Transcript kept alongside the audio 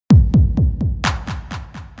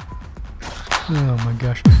Oh my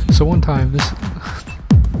gosh. So one time, this...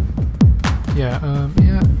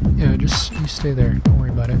 yeah, just you stay there. Don't worry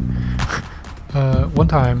about it. One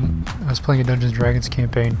time, I was playing a Dungeons & Dragons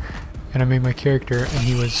campaign, and I made my character, and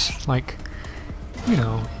he was, like, you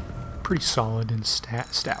know, pretty solid in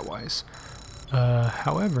stat-wise.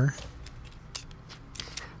 However,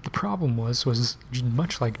 the problem was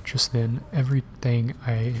much like just then, everything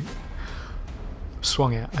I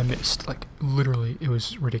swung at, I missed. Like, literally, it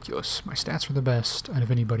was ridiculous. My stats were the best out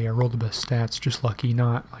of anybody. I rolled the best stats, just lucky,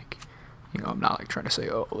 not like, you know, I'm not like trying to say,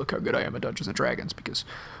 oh, look how good I am at Dungeons & Dragons, because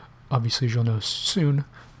obviously, as you'll know soon,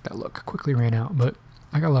 that luck quickly ran out, but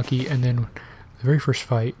I got lucky, and then the very first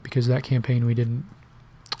fight, because that campaign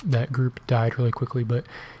that group died really quickly, but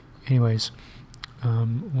anyways,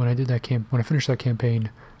 when I finished that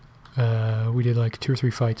campaign, we did like 2 or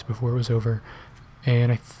 3 fights before it was over,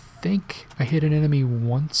 and I think I hit an enemy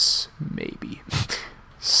once, maybe.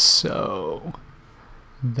 So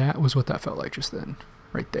that was what that felt like just then,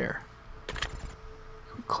 right there.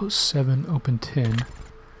 Close 7, open 10.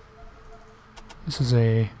 This is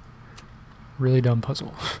a really dumb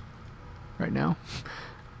puzzle right now.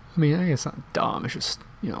 I mean, I guess it's not dumb, it's just,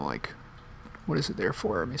 you know, like, what is it there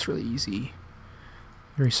for? I mean, it's really easy,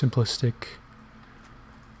 very simplistic.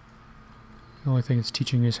 The only thing it's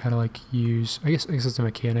teaching me is how to, like, use, I guess it's a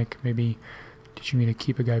mechanic, maybe teaching me to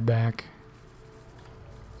keep a guy back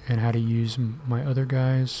and how to use my other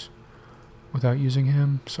guys without using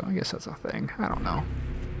him, so I guess that's a thing. I don't know.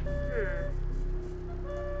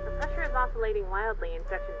 The pressure is oscillating wildly in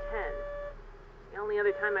Section 10. The only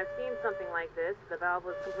other time I've seen something like this, the valve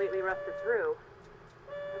was completely rusted through.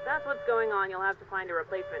 If that's what's going on, you'll have to find a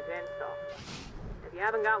replacement to install. If you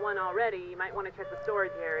haven't got one already, you might want to check the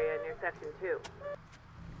storage area near Section 2.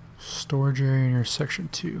 Storage area near Section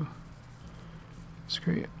 2. That's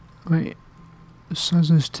great. Wait. The size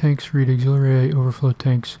of these tanks read auxiliary overflow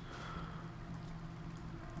tanks.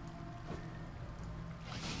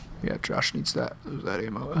 Yeah, Josh needs that. That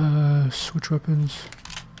ammo. Switch weapons.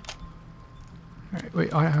 Alright,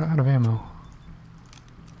 wait, out of ammo.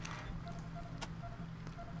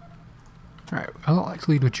 Alright, I don't like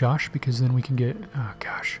to lead with Josh because then we can get... Oh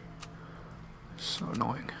gosh. So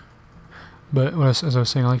annoying. But as I was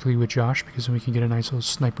saying, I like to lead with Josh because then we can get a nice little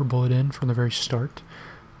sniper bullet in from the very start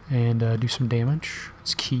and do some damage.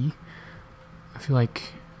 It's key. I feel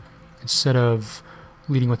like instead of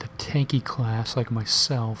leading with a tanky class like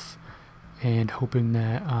myself and hoping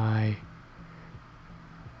that I...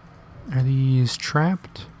 Are these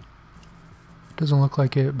trapped? Doesn't look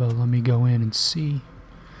like it, but let me go in and see.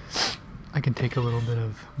 I can take a little bit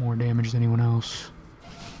of more damage than anyone else.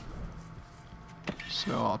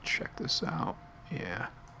 So I'll check this out. Yeah.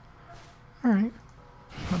 Alright.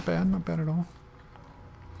 Not bad at all.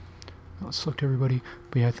 Let's select everybody.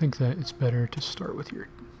 But yeah, I think that it's better to start with your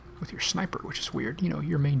sniper, which is weird. You know,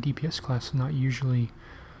 your main DPS class is not usually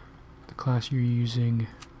the class you're using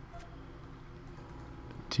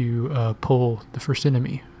to pull the first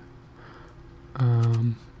enemy.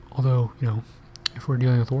 Although, you know, if we're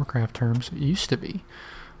dealing with Warcraft terms, it used to be.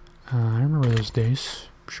 I remember those days.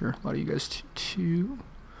 I'm sure a lot of you guys too.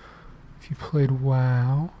 If you played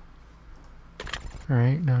WoW.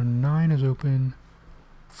 Alright, now 9 is open.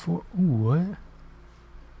 4. Ooh, what? Am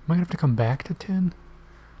I gonna have to come back to 10?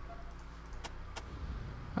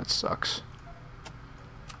 That sucks.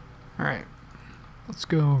 Alright. Let's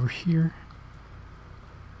go over here.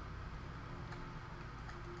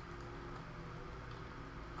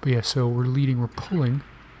 But yeah, so we're leading, we're pulling.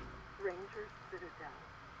 Ranger Citadel.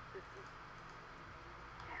 This is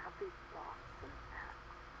Kathy Lawson at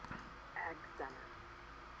Ag Center.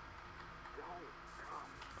 Don't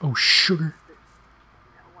come. Oh, sugar. There's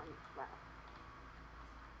no one left.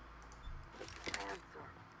 The plans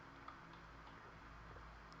are...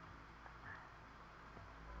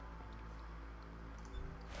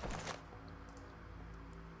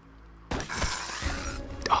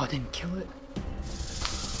 Oh, I didn't kill it.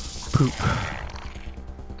 Poop.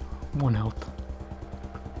 1 health.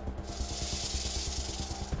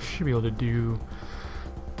 Should be able to do...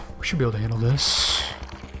 We should be able to handle this.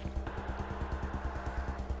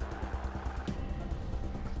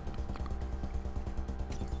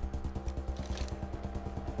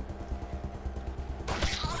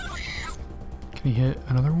 Can he hit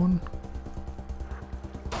another one?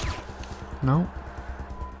 No?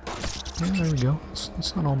 Yeah, there we go.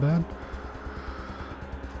 It's not all bad.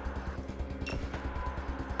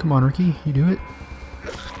 Come on, Ricky, you do it.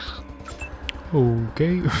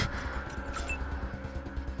 Okay. I'm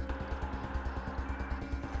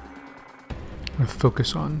gonna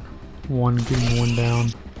focus on getting one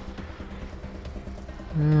down.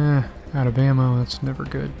 Out of ammo, that's never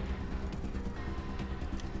good.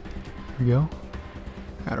 Here we go.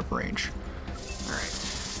 Out of range. Alright.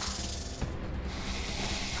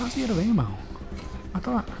 How's he out of ammo? I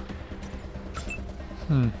thought...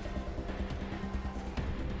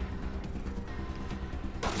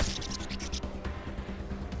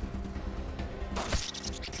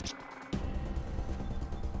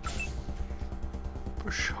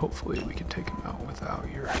 Hopefully we can take him out without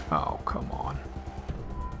your... Oh, come on.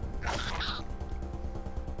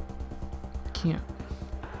 Can't.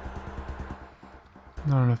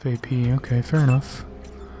 Not enough AP. Okay, fair enough.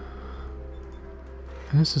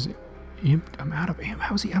 And this is... I'm out of ammo.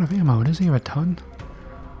 How is he out of ammo? Doesn't he have a ton?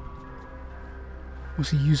 What's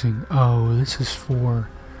he using? Oh, this is for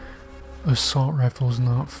assault rifles,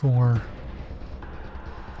 not for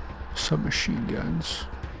submachine guns.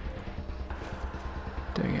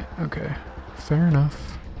 Dang it. Okay. Fair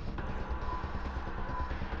enough.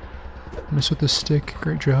 Miss with the stick.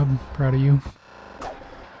 Great job. Proud of you.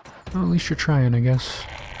 Well, at least you're trying, I guess.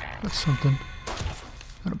 That's something.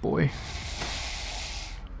 Atta boy.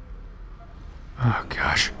 Oh,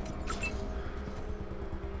 gosh.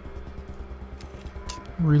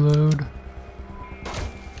 Reload.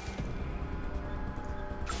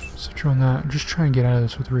 Switch on that. Just try and get out of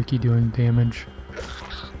this with Ricky doing damage.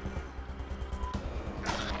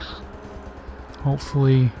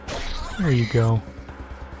 Hopefully. There you go.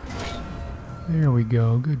 There we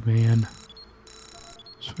go. Good man.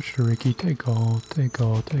 Switch to Ricky. Take all. Take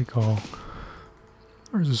all. Take all.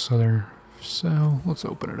 Where's this other cell? Let's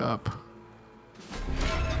open it up.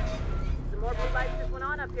 Some more blue lights just went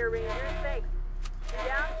on up here, Rangers. Thanks. 2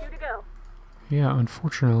 down, 2 to go. Yeah,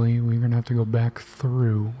 unfortunately, we're going to have to go back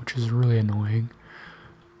through, which is really annoying.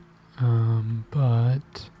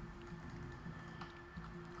 But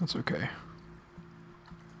that's okay.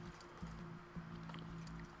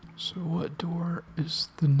 So what door is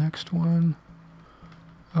the next one?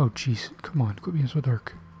 Oh, jeez. Come on. Quit being so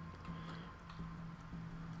dark.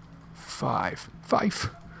 5. 5.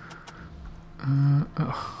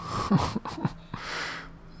 Oh.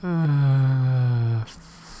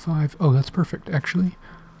 5. Oh, that's perfect, actually.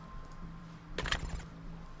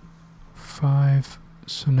 5.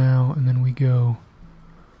 So now, and then we go...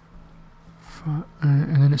 5,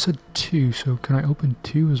 and then it said 2, so can I open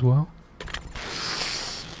 2 as well?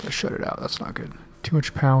 I shut it out, that's not good. Too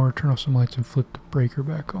much power, turn off some lights and flip the breaker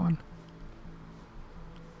back on.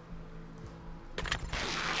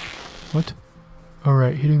 What?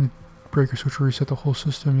 Alright, hitting the breaker switch will reset the whole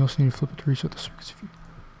system. You also need to flip it to reset the circuits.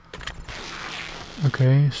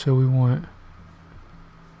 Okay, so we want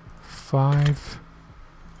 5,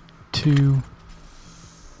 2,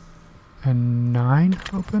 and 9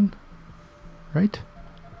 open, right?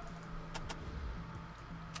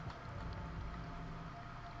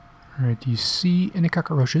 Alright, do you see any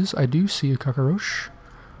cockroaches? I do see a cockroach.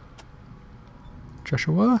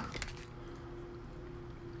 Joshua?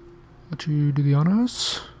 Let you do the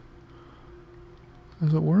honors.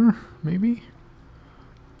 As it were, maybe?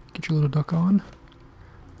 Get your little duck on.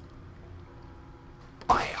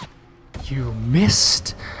 Oh, you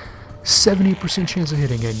missed! 70% chance of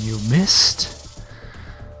hitting and you missed?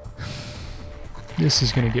 This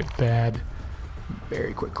is gonna get bad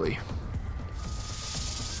very quickly.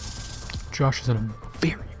 Josh is in a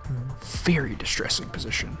very, very distressing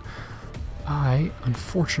position.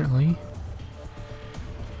 Unfortunately,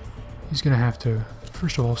 he's gonna have to,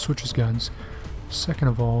 first of all, switch his guns. Second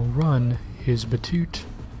of all, run his Batute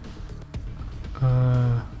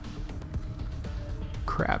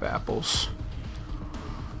crab apples.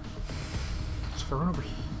 So if I run over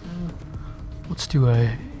here, let's do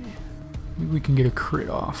a, maybe we can get a crit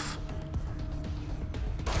off.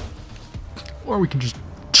 Or we can just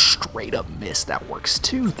straight up miss. That works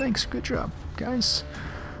too. Thanks. Good job, guys.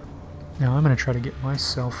 Now I'm going to try to get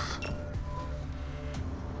myself...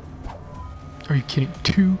 Are you kidding?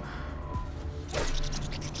 Two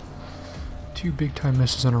big time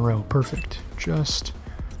misses in a row. Perfect. Just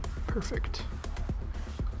perfect.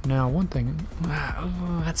 Now one thing...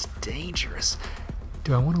 Oh, that's dangerous.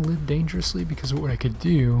 Do I want to live dangerously? Because what I could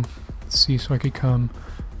do... Let's see, so I could come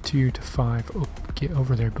 2 to 5. Oh, get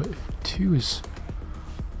over there. But if 2 is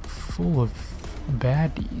full of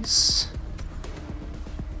baddies...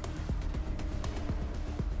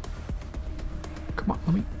 Come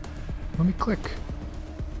on, let me click.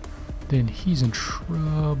 Then he's in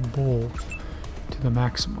trouble to the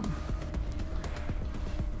maximum.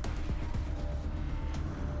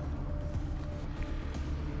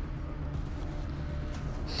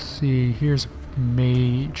 See, here's a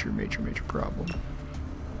major problem.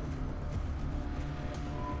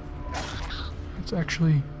 It's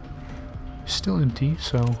actually Still empty,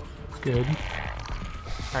 so good.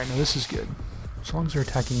 Alright, now this is good. As long as they're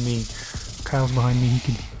attacking me. Kyle's behind me, he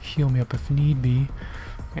can heal me up if need be.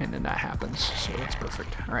 And then that happens, so that's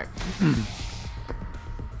perfect. Alright.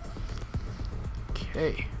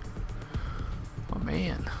 Okay. Oh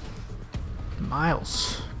man.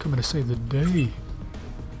 Miles, coming to save the day.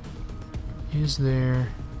 Is there...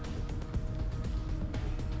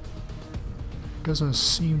 Doesn't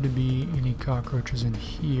seem to be any cockroaches in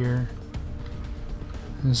here.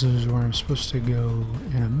 This is where I'm supposed to go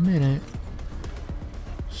in a minute.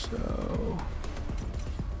 So...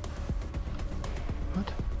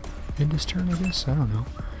 What? End his turn, I guess? I don't know.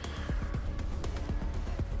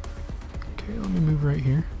 Okay, let me move right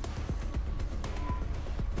here.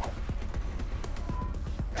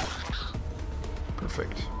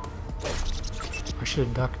 Perfect. I should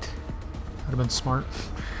have ducked. That'd have been smart.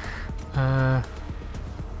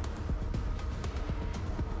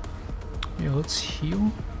 Yeah, let's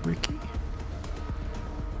heal Ricky.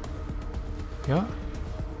 Yeah.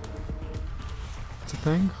 That's a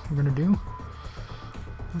thing we're gonna do.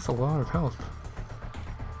 That's a lot of health.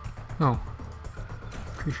 No.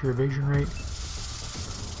 Increase your evasion rate.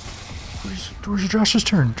 Where's Josh's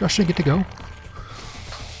turn? Josh didn't get to go.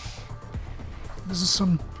 This is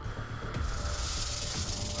some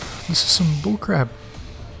bullcrap.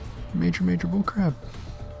 Major bullcrap.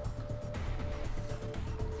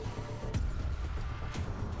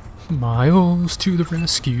 Miles to the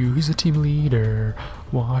rescue. He's a team leader.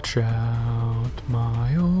 Watch out.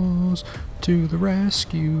 Miles to the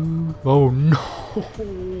rescue. Oh no. I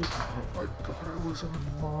thought I was on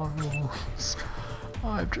Miles.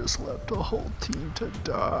 I've just left a whole team to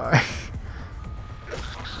die.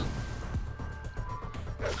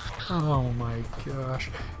 Oh my gosh.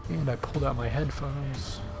 And I pulled out my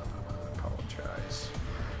headphones. Apologize.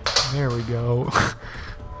 There we go.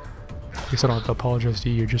 I guess I don't have to apologize to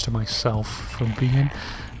you, just to myself for being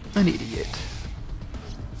an idiot.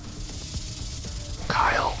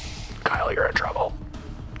 Kyle. Kyle, you're in trouble.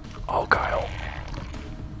 Oh, Kyle.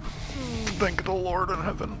 Thank the Lord in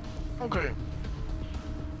heaven. Okay.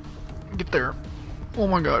 Get there. Oh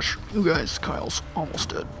my gosh. You guys, Kyle's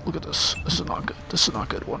almost dead. Look at this. This is not good. This is not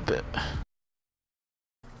good one bit.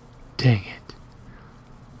 Dang it.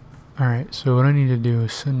 Alright, so what I need to do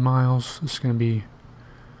is send Miles. This is going to be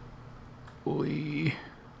a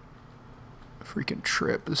freaking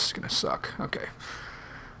trip. This is going to suck. Okay.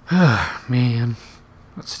 Man.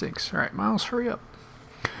 That stinks. Alright, Miles, hurry up.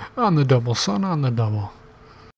 On the double, son. On the double.